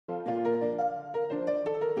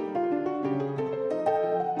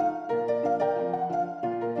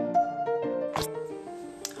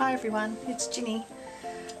everyone, it's Ginny.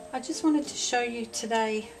 I just wanted to show you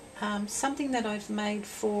today something that I've made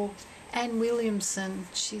for Anne Williamson.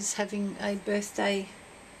 She's having a birthday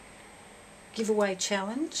giveaway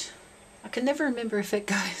challenge. I can never remember if it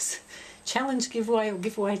goes challenge giveaway or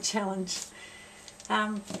giveaway challenge.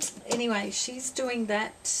 Anyway, she's doing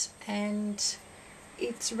that and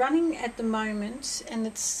it's running at the moment, and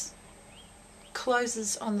it's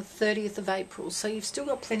closes on the 30th of April, so you've still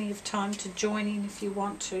got plenty of time to join in if you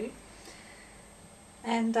want to.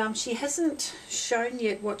 And she hasn't shown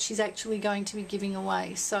yet what she's actually going to be giving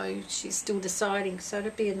away, so she's still deciding, so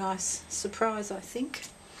it'll be a nice surprise, I think.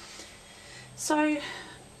 So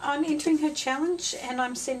I'm entering her challenge and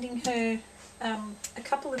I'm sending her a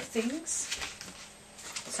couple of things,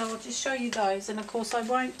 so I'll just show you those. And of course I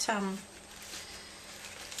won't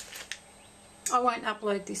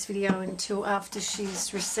upload this video until after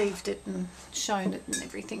she's received it and shown it and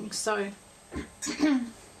everything. So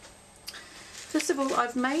first of all,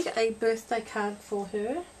 I've made a birthday card for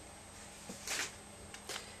her,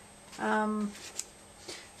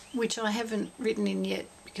 which I haven't written in yet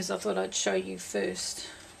because I thought I'd show you first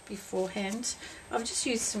beforehand. I've just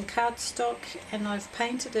used some cardstock and I've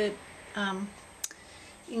painted it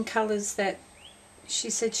in colours that she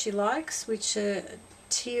said she likes, which are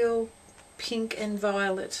teal, pink and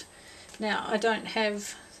violet. Now I don't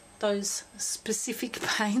have those specific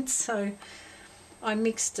paints, so I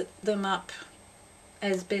mixed them up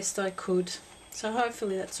as best I could, so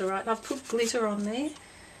hopefully that's alright. I've put glitter on there.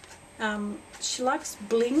 She likes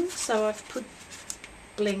bling, so I've put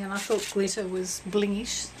bling, and I thought glitter was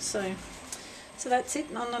blingish, so that's it.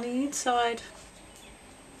 And on the inside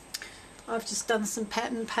I've just done some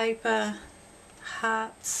pattern paper,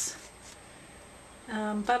 hearts,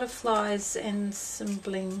 butterflies and some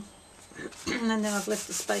bling, and then I've left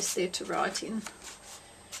the space there to write in.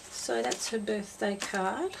 So that's her birthday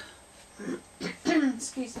card.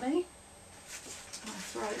 Excuse me, my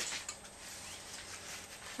throat.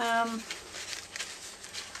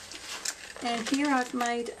 And here I've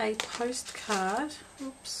made a postcard.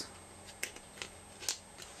 Oops.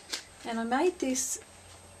 And I made this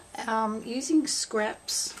using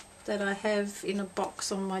scraps that I have in a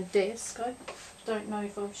box on my desk. I don't know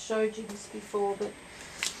if I've showed you this before, but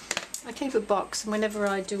I keep a box, and whenever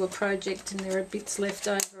I do a project and there are bits left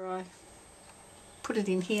over, I put it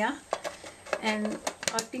in here. And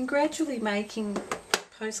I've been gradually making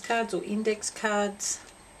postcards or index cards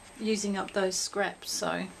using up those scraps,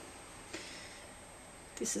 so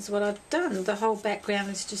this is what I've done. The whole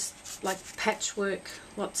background is just like patchwork,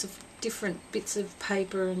 lots of different bits of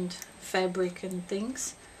paper and fabric and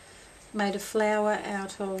things. Made a flower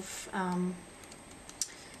out of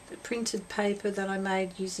the printed paper that I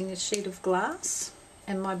made using a sheet of glass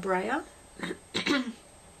and my brayer.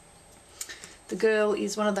 The girl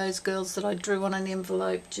is one of those girls that I drew on an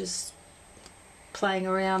envelope just playing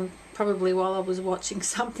around, probably while I was watching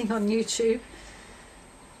something on YouTube.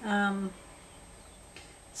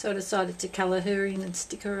 So I decided to colour her in and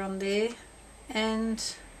stick her on there.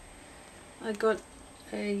 And I got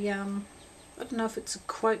a, I don't know if it's a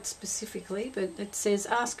quote specifically, but it says,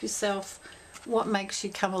 "Ask yourself what makes you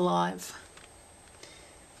come alive."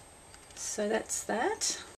 So that's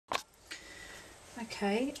that.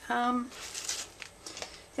 Okay,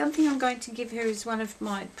 the other thing I'm going to give her is one of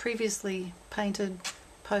my previously painted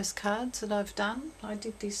postcards that I've done. I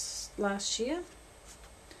did this last year.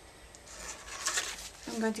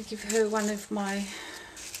 I'm going to give her one of my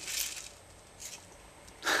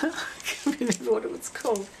I can't remember what it was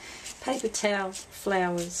called, paper towel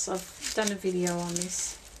flowers. I've done a video on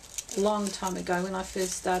this a long time ago when I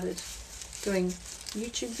first started doing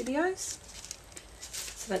YouTube videos.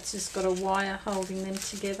 So that's just got a wire holding them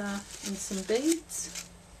together and some beads.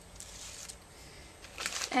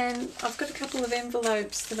 And I've got a couple of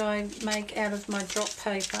envelopes that I make out of my drop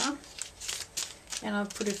paper, and I've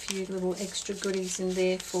put a few little extra goodies in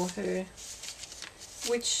there for her,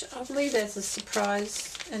 which I'll leave as a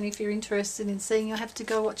surprise, and if you're interested in seeing, you'll have to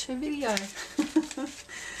go watch her video.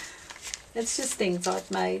 It's just things I've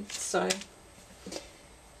made. So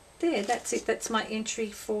there, that's it. That's my entry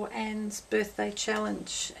for Anne's birthday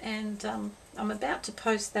challenge, and I'm about to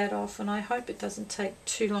post that off, and I hope it doesn't take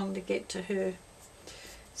too long to get to her.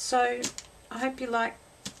 So I hope you like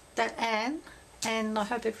that, Anne, and I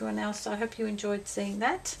hope everyone else, I hope you enjoyed seeing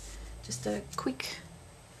that. Just a quick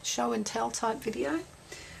show and tell type video.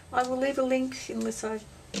 I will leave a link, unless I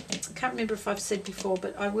can't remember if I've said before,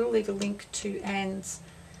 but I will leave a link to Anne's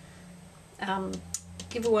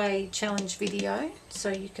giveaway challenge video, so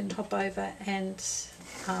you can hop over and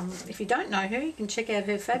if you don't know her, you can check out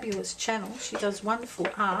her fabulous channel. She does wonderful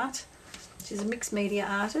art She's a mixed media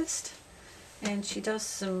artist, and she does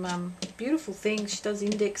some beautiful things. She does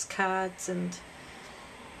index cards and,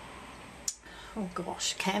 oh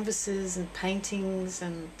gosh, canvases and paintings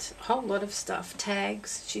and a whole lot of stuff,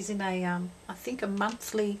 tags. She's in a, I think a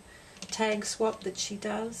monthly tag swap that she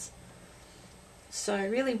does. So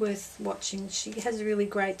really worth watching. She has a really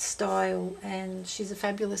great style, and she's a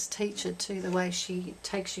fabulous teacher too, the way she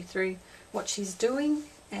takes you through what she's doing,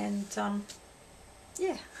 and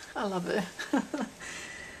yeah, I love her.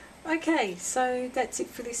 Okay, so that's it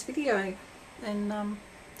for this video, and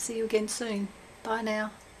see you again soon. Bye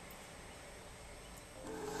now.